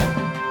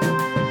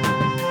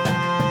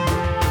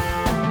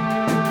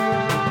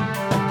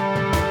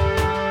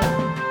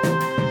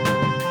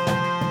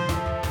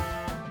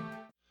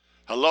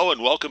Hello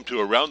and welcome to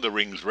Around the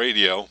Rings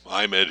Radio.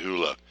 I'm Ed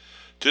Hula.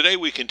 Today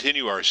we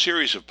continue our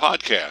series of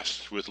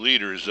podcasts with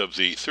leaders of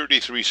the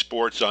 33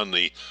 sports on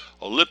the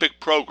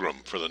Olympic program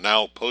for the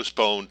now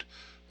postponed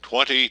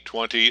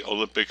 2020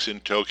 Olympics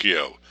in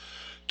Tokyo.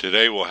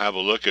 Today we'll have a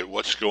look at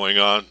what's going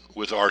on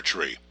with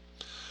archery.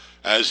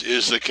 As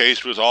is the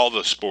case with all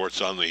the sports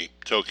on the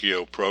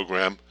Tokyo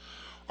program,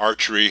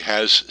 archery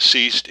has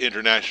ceased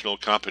international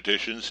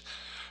competitions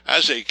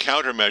as a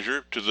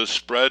countermeasure to the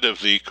spread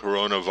of the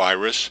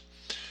coronavirus.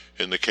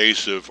 In the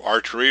case of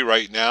archery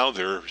right now,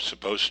 they're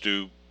supposed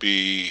to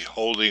be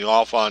holding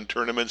off on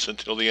tournaments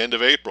until the end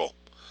of April.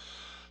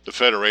 The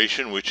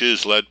Federation, which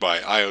is led by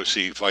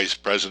IOC Vice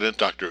President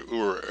Dr.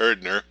 Ur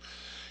Erdner,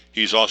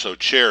 he's also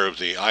chair of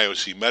the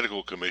IOC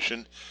Medical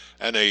Commission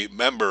and a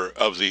member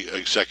of the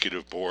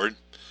Executive Board.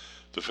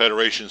 The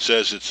Federation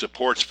says it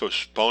supports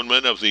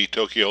postponement of the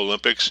Tokyo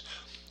Olympics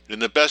in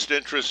the best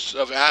interests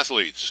of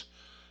athletes,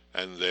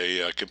 and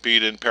they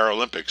compete in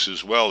Paralympics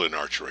as well in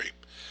archery.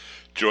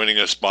 Joining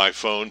us by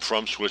phone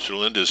from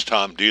Switzerland is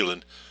Tom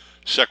Dieland,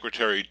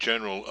 Secretary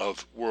General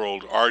of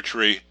World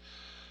Archery.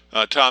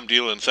 Tom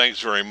Dieland,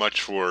 thanks very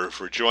much for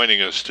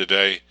joining us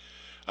today.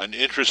 An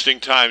interesting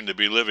time to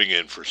be living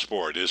in for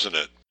sport, isn't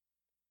it?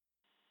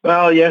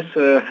 Well, yes,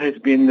 it's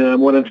been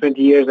more than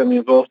 20 years I'm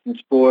involved in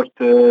sport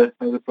as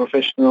a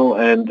professional,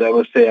 and I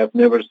must say I've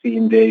never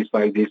seen days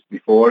like this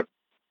before.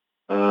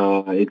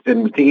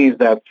 The thing is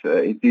that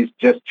it is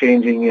just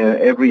changing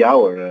every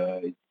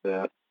hour.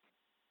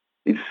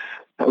 It's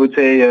I would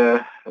say,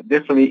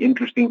 definitely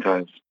interesting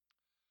times.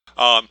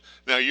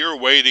 Now, you're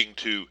waiting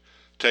to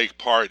take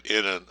part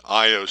in an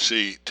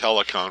IOC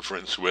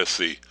teleconference with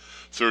the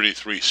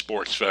 33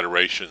 sports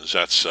federations.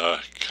 That's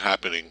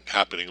happening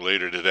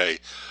later today.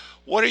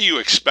 What are you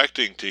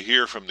expecting to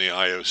hear from the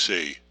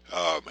IOC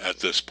at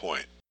this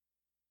point?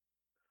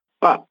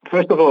 Well,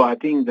 first of all, I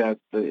think that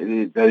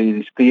it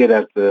is clear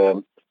that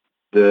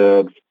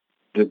the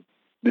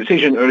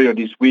decision earlier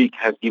this week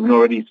has given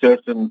already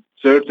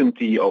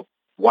certainty of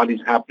what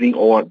is happening,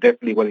 or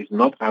definitely what is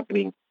not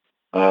happening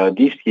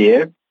this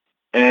year.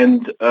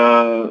 And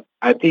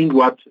I think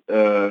what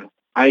I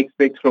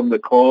expect from the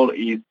call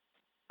is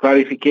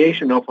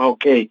clarification of,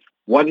 okay,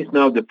 what is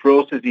now the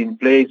process in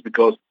place,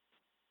 because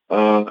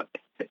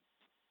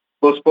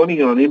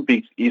postponing an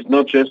Olympics is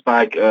not just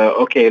like,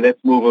 okay,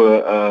 let's move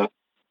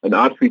an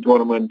archery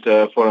tournament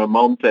for a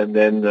month and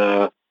then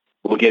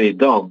we'll get it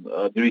done.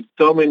 There is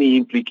so many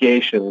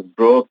implications: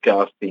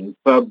 broadcasting,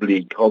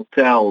 public,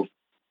 hotels,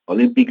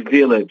 Olympic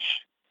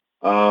Village.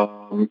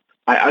 I'll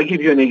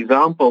give you an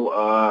example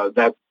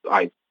that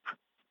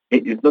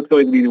it's not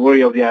going to be the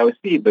worry of the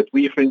IOC, but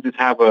we, for instance,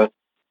 have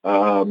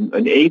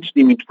an age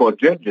limit for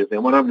judges,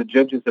 and one of the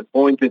judges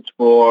appointed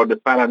for the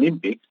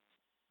Paralympics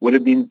would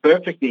have been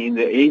perfectly in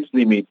the age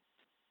limit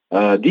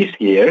this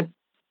year,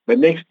 but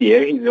next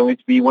year he's going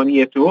to be 1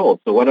 year too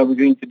old. So what are we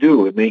going to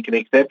do? Make an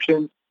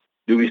exception?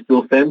 Do we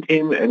still send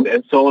him?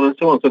 And so on and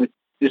so on. So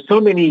there's so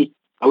many,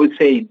 I would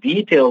say,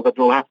 details that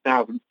will have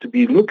to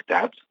be looked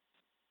at,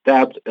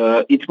 that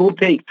it will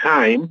take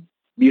time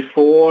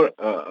before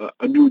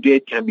a new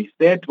date can be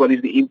set. What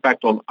is the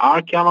impact on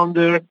our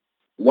calendar?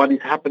 What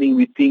is happening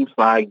with things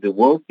like the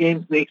World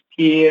Games next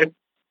year,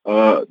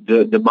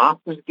 the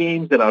Masters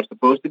Games that are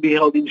supposed to be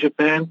held in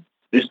Japan?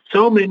 There's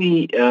so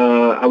many,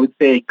 I would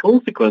say,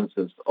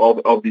 consequences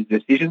of this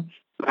decision.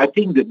 I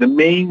think that the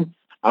main,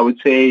 I would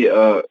say,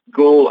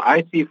 goal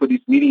I see for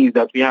this meeting is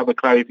that we have a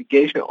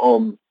clarification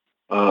on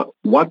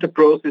what the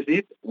process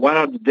is, what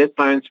are the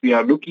deadlines we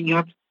are looking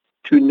at,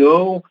 to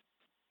know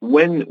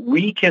when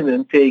we can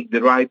then take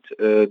the right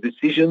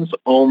decisions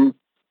on,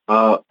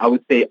 I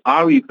would say,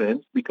 our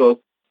events, because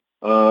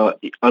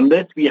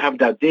unless we have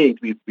that date,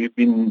 we've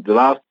been the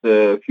last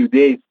few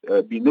days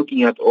been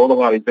looking at all of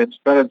our event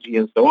strategy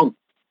and so on.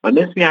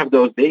 Unless we have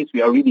those dates,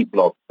 we are really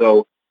blocked.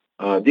 So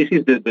this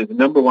is the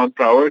number one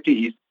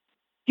priority, is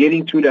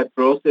getting through that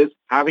process,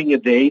 having a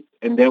date,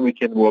 and then we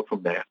can work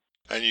from there.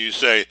 And you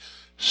say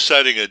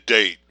setting a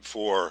date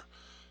for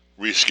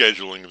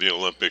rescheduling the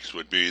Olympics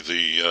would be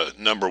the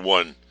number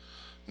one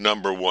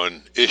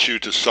issue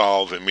to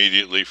solve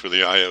immediately for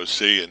the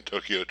IOC in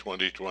Tokyo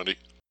 2020?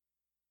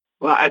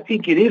 Well, I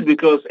think it is,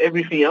 because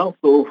everything else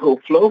will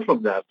flow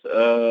from that.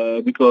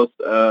 Because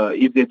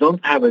if they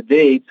don't have a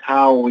date,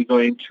 how are we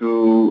going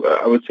to,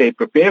 I would say,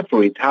 prepare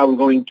for it? How are we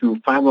going to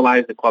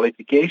finalize the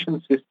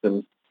qualification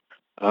system?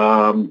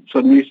 So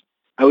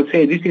I would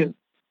say this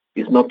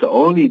is not the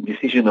only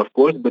decision, of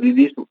course, but it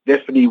is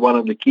definitely one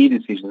of the key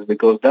decisions,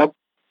 because that,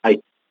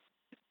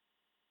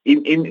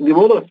 in the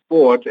world of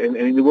sport and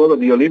in the world of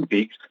the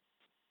Olympics,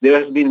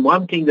 there has been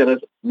one thing that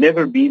has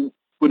never been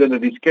put under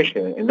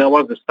discussion, and that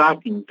was the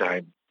starting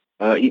time.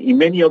 In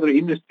many other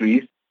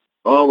industries,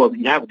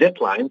 you have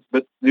deadlines,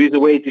 but there is a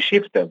way to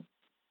shift them.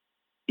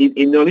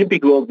 In the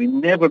Olympic world, we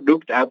never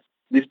looked at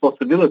this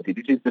possibility.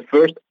 This is the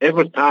first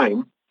ever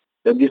time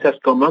that this has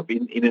come up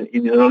in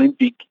an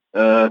Olympic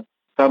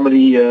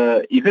family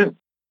event.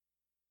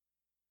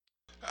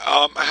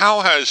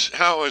 How has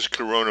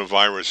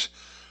coronavirus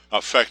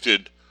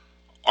affected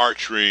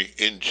archery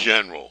in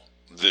general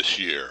this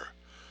year?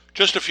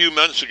 Just a few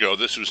months ago,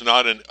 this was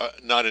not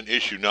an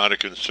issue, not a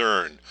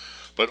concern,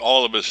 but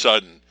all of a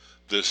sudden,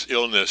 this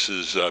illness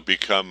has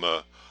become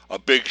a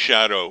big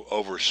shadow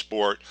over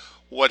sport.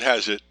 What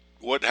has it?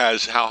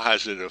 How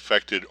has it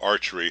affected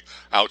archery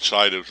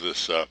outside of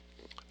this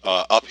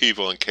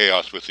upheaval and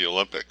chaos with the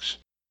Olympics?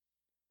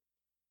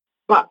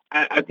 Well,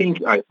 I think,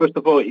 first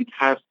of all, it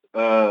has,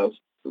 I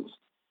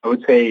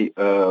would say,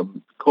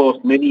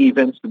 caused many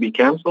events to be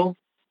cancelled.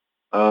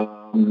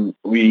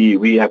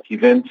 We have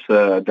events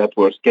that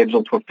were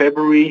scheduled for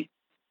February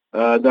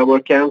that were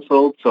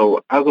cancelled.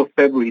 So as of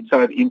February, it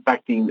started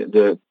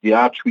impacting the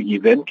archery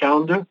event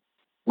calendar.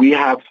 We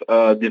have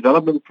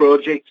development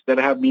projects that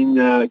have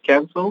been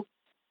cancelled.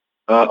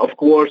 Of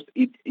course,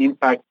 it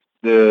impacts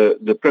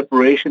the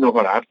preparation of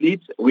our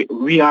athletes.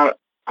 We are,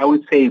 I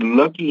would say,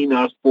 lucky in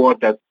our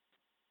sport that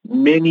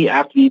many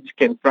athletes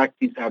can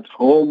practice at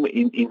home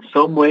in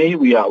some way.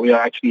 We are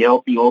actually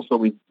helping also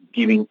with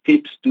giving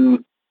tips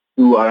to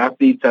our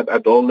athletes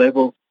at all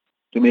levels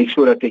to make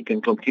sure that they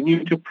can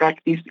continue to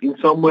practice in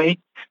some way.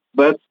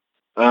 But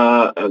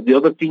the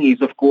other thing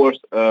is, of course,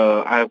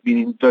 I have been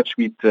in touch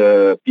with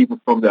people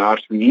from the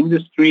archery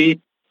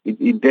industry.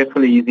 It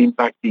definitely is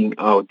impacting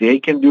how they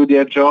can do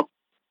their job.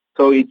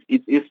 So it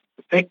is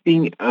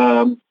affecting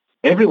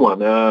everyone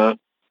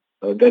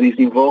that is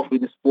involved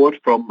with the sport,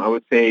 from, I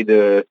would say,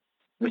 the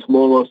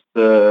smallest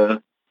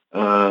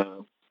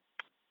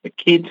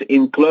kids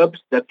in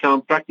clubs that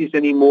can't practice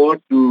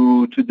anymore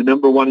to the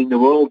number one in the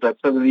world that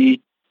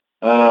suddenly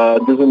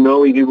doesn't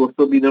know if he will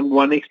still be number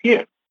one next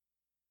year.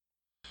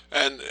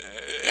 And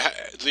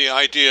the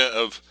idea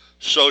of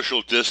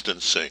social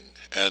distancing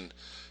and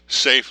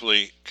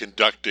safely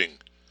conducting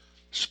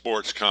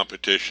sports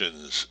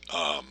competitions,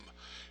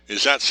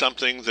 is that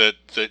something that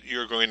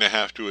you're going to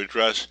have to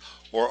address,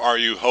 or are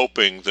you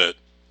hoping that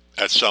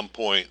at some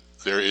point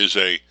there is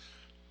a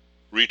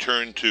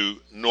return to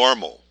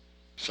normal,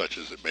 such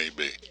as it may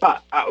be?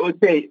 I would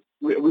say,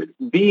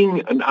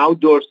 being an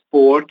outdoor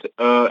sport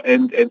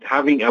and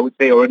having, I would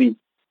say, already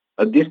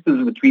a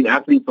distance between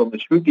athletes on the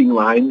shooting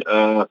line,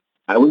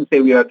 I wouldn't say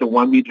we are at the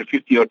 1 meter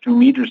 50 or 2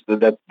 meters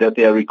that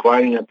they are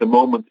requiring at the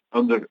moment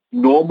under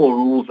normal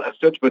rules as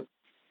such. But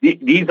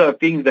these are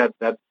things that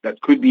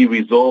could be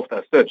resolved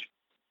as such.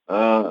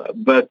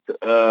 But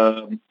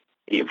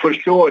for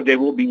sure, there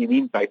will be an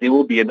impact. There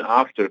will be an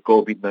after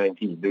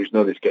COVID-19. There is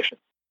no discussion.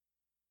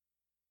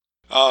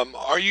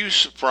 Are you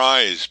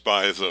surprised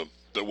by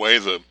the way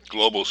the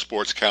global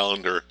sports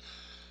calendar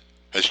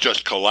has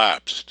just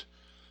collapsed?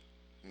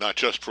 Not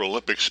just for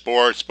Olympic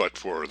sports, but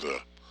for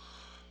the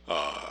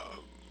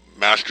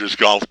Masters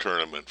Golf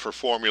Tournament, for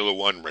Formula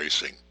One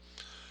racing.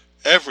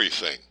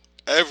 Everything,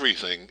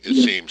 it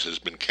seems, has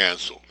been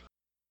canceled.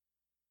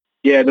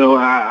 Yeah, no,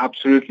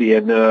 absolutely,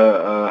 and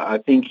I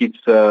think it's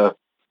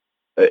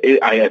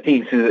I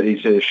think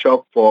it's a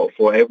shock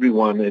for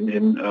everyone,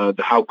 and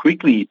how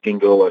quickly it can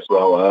go as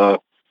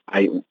well.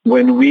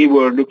 When we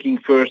were looking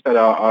first at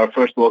our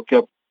first World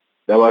Cup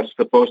that was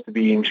supposed to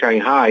be in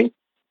Shanghai,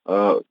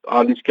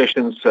 our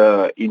discussions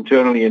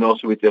internally and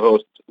also with the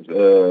host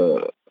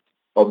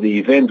of the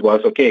event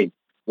was, okay,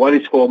 what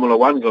is Formula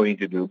One going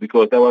to do?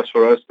 Because that was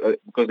for us,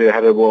 because they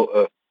had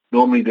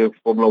normally the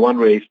Formula One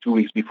race 2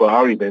 weeks before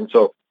our event.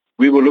 So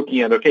we were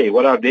looking at, okay,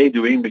 what are they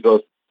doing?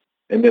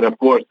 And then, of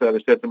course, at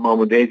a certain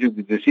moment, they took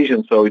the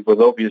decision. So it was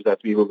obvious that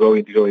we were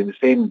going to go in the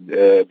same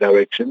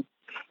direction.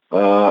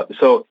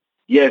 So,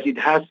 yes, it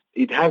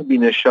has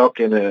been a shock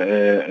and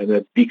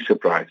a big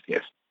surprise,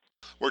 yes.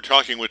 We're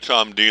talking with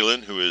Tom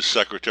Delen, who is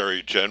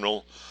Secretary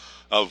General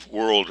of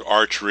World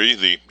Archery,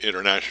 the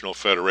international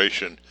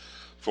federation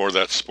for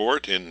that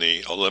sport in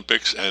the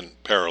Olympics and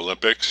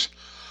Paralympics.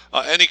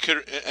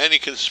 Any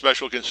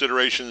special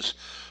considerations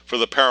for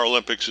the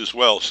Paralympics as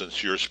well,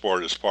 since your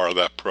sport is part of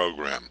that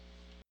program?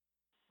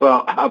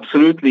 Well,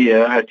 absolutely.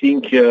 I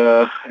think,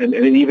 and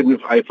even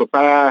for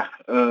para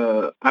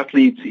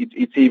athletes,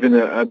 it's even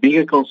a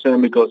bigger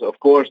concern because, of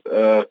course,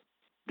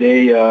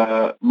 they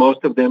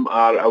most of them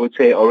are, I would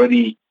say,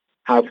 already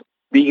have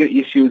bigger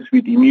issues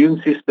with immune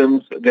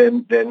systems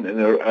than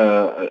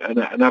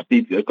an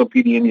athlete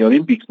competing in the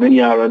Olympics.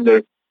 Many are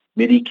under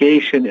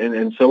medication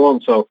and so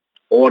on. So,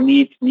 or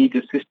need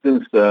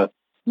assistance,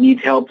 need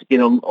help to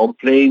get on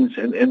planes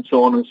and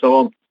so on and so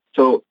on.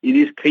 So it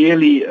is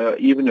clearly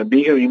even a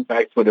bigger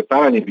impact for the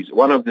Paralympics.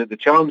 One of the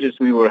challenges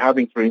we were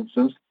having, for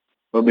instance,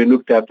 when we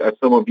looked at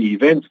some of the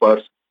events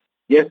was,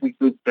 yes, we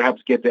could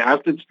perhaps get the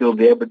athletes still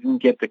there, but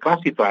didn't get the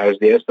classifiers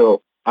there.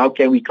 So how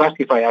can we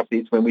classify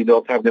athletes when we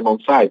don't have them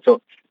on site?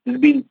 So there's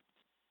been,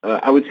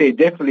 I would say,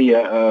 definitely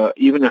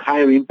even a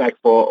higher impact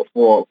for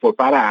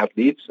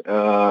para-athletes.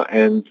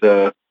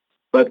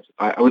 But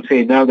I would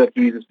say now that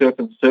there is a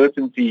certain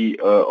certainty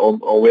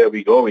on where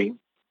we're going,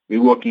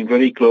 we're working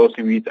very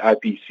closely with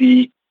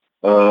IPC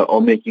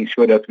on making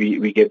sure that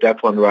we get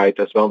that one right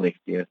as well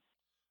next year.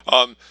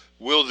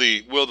 Will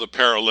the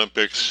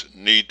Paralympics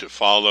need to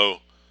follow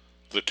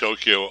the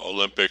Tokyo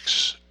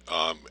Olympics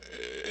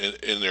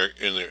in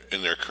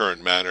their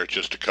current manner,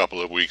 just a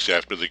couple of weeks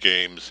after the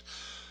games,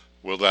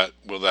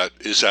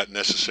 Is that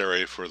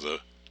necessary for the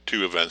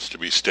two events to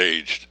be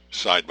staged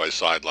side by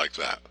side like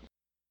that?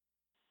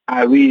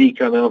 I really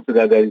can't answer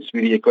that. That is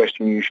really a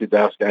question you should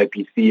ask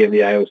IPC and the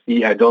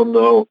IOC. I don't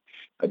know.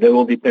 That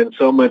will depend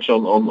so much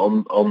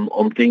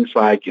on things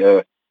like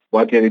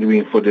what they're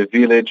doing for the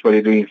village, what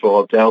they're doing for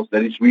hotels.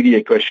 That is really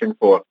a question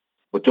for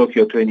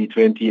Tokyo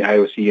 2020,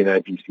 IOC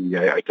and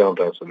IPC. I can't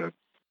answer that.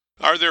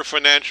 Are there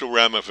financial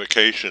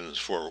ramifications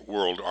for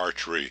World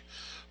Archery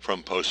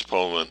from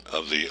postponement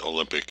of the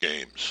Olympic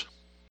Games?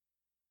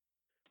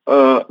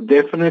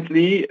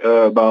 Definitely.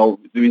 I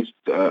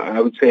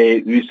would say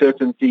there is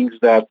certain things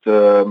that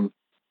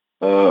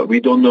we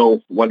don't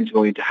know what is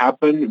going to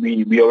happen.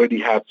 We already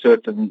have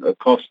certain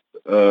costs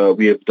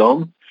we have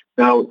done.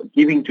 Now,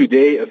 giving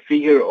today a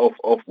figure of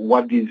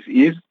what this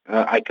is,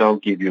 I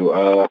can't give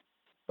you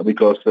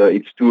because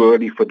it's too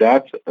early for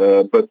that.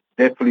 But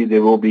definitely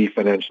there will be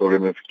financial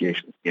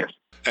ramifications, yes.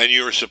 And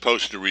you're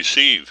supposed to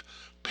receive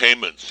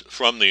payments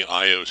from the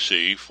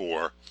IOC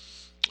for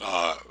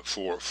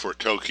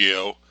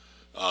Tokyo.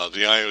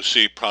 The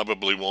IOC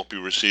probably won't be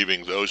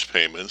receiving those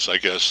payments. I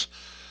guess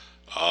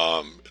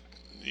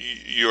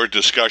your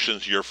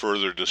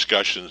further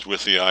discussions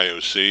with the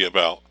IOC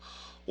about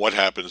what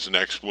happens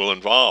next will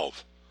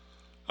involve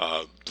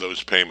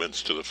those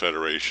payments to the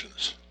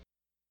federations.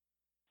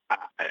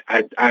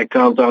 I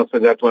can't answer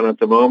that one at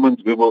the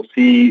moment. We will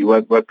see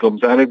what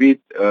comes out of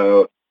it.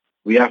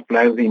 We have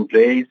plans in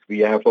place. We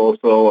have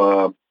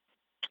also,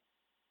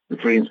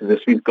 for instance, the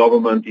Swiss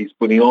government is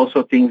putting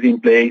also things in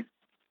place.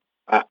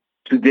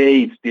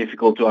 Today, it's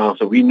difficult to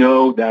answer. We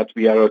know that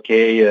we are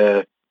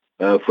okay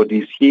for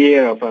this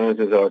year. Our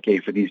finances are okay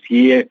for this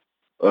year.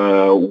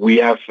 We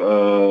have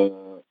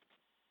to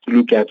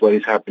look at what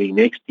is happening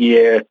next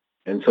year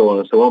and so on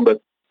and so on.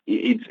 But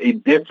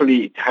it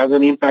definitely has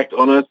an impact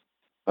on us.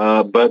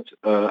 But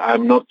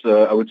I'm not,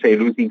 I would say,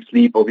 losing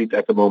sleep of it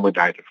at the moment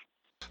either.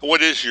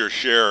 What is your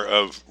share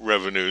of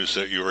revenues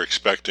that you're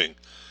expecting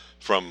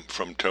from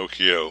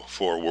Tokyo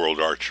for World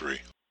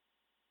Archery?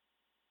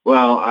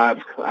 Well,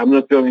 I'm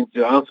not going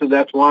to answer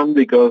that one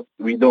because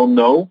we don't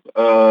know,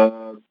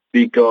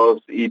 because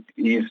it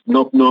is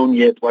not known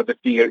yet what the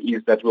figure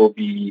is that will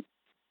be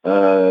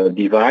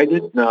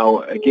divided. Now,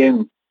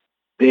 again,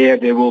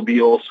 there will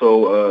be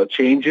also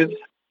changes,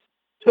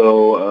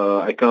 so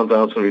I can't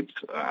answer it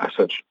as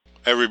such.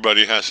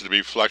 Everybody has to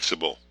be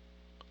flexible.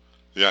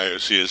 The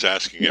IOC is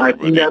asking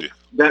everybody. I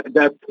think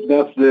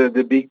that's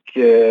the big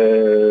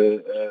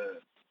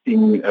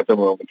thing at the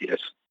moment, yes.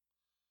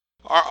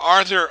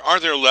 Are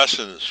there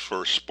lessons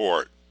for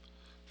sport,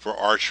 for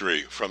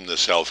archery, from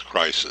this health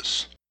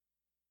crisis?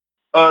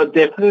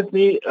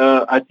 Definitely.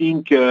 I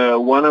think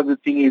one of the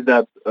things is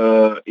that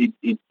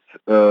it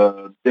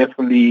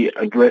definitely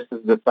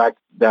addresses the fact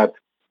that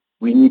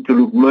we need to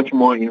look much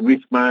more in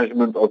risk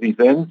management of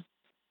events.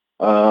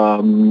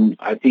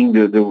 I think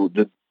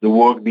the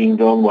work being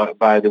done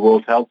by the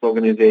World Health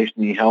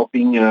Organization in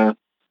helping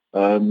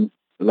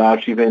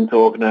large event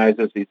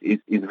organizers is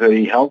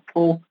very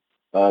helpful.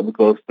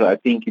 Because I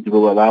think it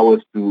will allow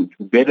us to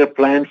better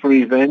plan for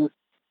events.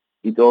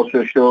 It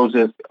also shows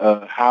us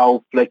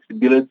how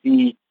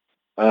flexibility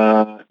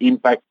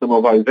impacts some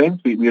of our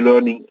events. We're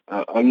learning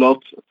a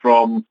lot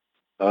from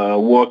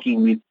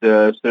working with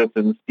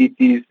certain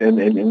cities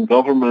and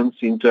governments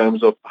in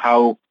terms of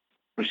how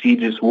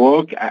procedures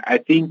work. I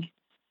think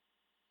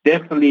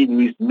definitely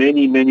there is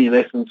many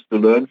lessons to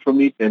learn from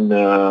it, and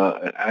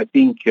I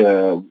think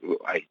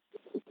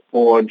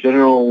for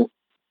general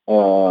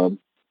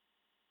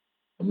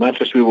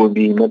matches, we will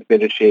be in much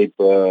better shape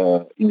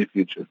in the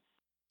future.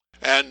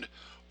 And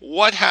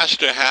what has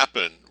to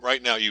happen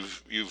right now?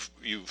 You've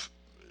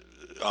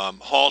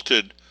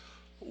halted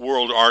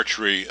World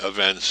Archery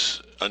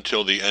events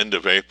until the end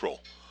of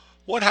April.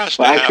 What has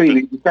to happen?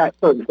 We stop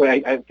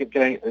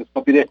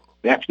you there?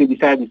 We actually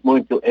decided it's more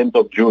until end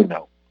of June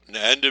now.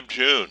 End of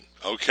June.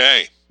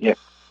 Okay. Yeah.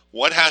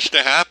 What has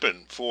to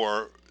happen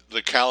for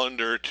the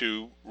calendar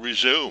to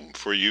resume,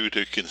 for you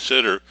to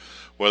consider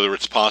whether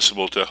it's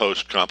possible to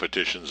host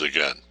competitions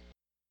again?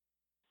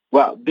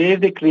 Well,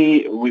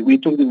 basically, we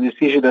took the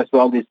decision as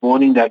well this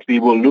morning that we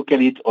will look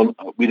at it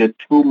with a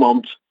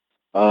 2-month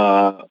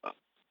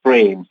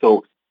frame.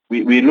 So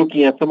we're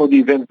looking at some of the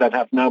events that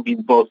have now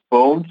been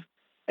postponed,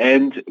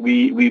 and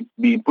we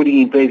putting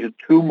in place a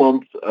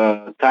 2-month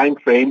time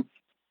frame,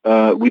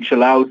 which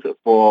allows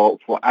for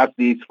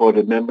athletes, for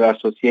the member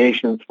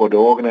associations, for the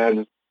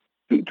organizers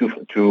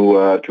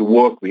to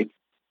work with.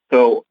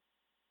 So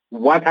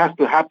what has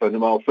to happen?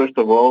 Well, first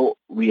of all,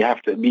 we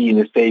have to be in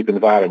a safe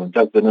environment.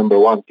 That's the number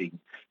one thing.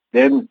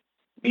 Then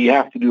we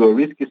have to do a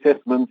risk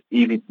assessment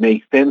if it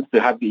makes sense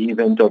to have the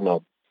event or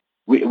not.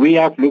 We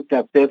have looked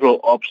at several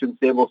options,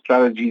 several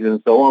strategies,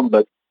 and so on,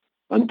 but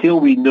until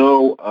we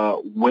know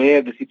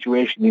where the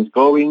situation is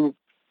going,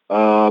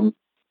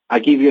 I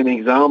give you an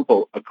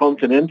example. A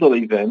continental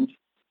event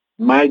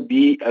might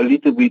be a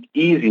little bit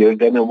easier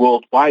than a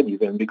worldwide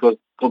event because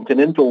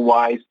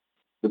continental-wise,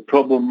 the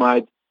problem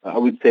might, I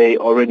would say,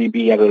 already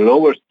be at a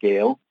lower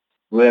scale,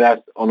 whereas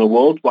on a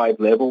worldwide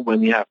level,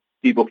 when you have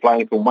people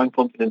flying from one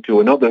continent to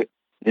another,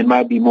 there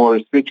might be more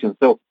restrictions.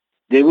 So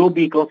there will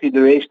be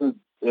considerations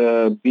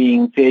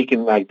being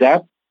taken like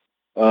that.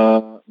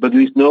 But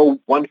there is no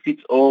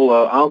one-fits-all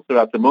answer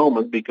at the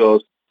moment,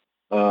 because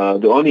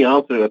the only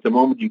answer at the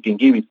moment you can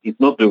give is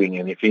not doing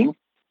anything.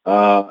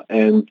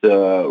 And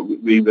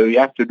we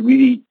have to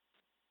really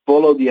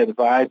follow the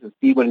advice and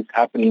see what is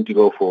happening to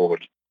go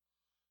forward.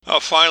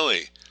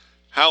 Finally,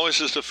 how is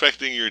this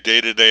affecting your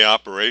day-to-day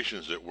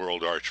operations at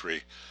World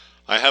Archery?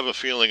 I have a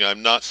feeling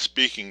I'm not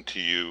speaking to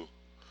you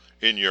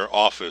in your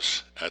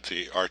office at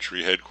the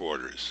archery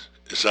headquarters.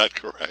 Is that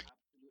correct?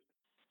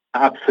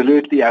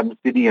 Absolutely. I'm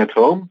sitting at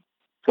home.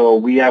 So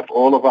we have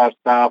all of our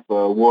staff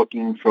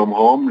working from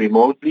home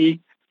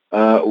remotely.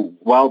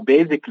 While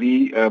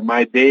basically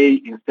my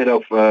day, instead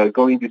of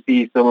going to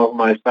see some of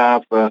my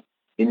staff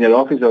in their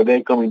office, or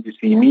they coming to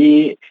see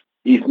me,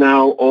 is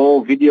now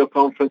all video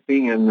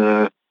conferencing,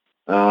 and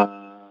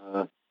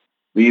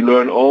we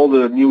learn all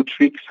the new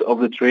tricks of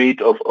the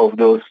trade of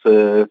those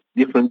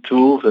different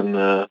tools,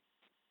 and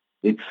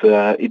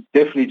it's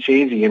definitely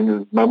changing.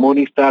 And my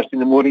morning starts in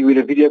the morning with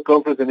a video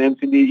conference and ends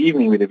in the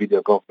evening with a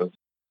video conference.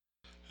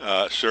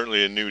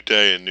 Certainly a new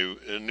day,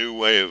 a new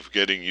way of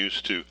getting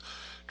used to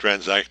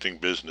transacting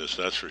business,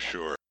 that's for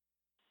sure.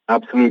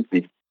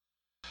 Absolutely.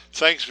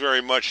 Thanks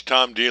very much,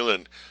 Tom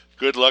Dieland.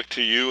 Good luck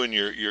to you and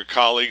your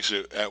colleagues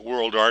at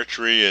World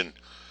Archery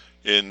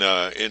in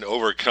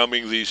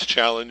overcoming these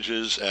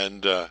challenges,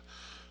 and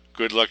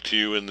good luck to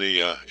you in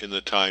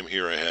the time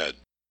here ahead.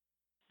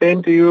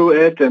 Same to you,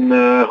 Ed, and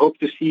hope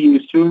to see you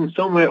soon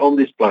somewhere on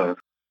this planet.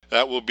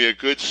 That will be a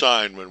good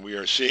sign when we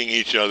are seeing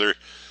each other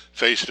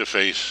face to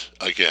face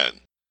again.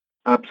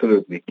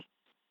 Absolutely.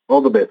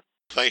 All the best.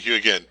 Thank you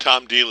again.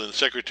 Tom Dieland,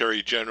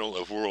 Secretary General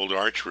of World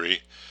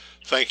Archery.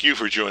 Thank you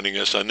for joining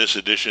us on this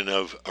edition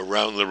of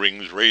Around the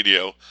Rings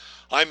Radio.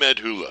 I'm Ed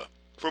Hula.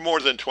 For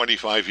more than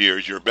 25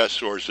 years, your best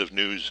source of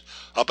news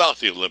about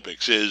the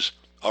Olympics is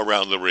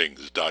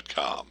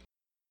AroundTheRings.com.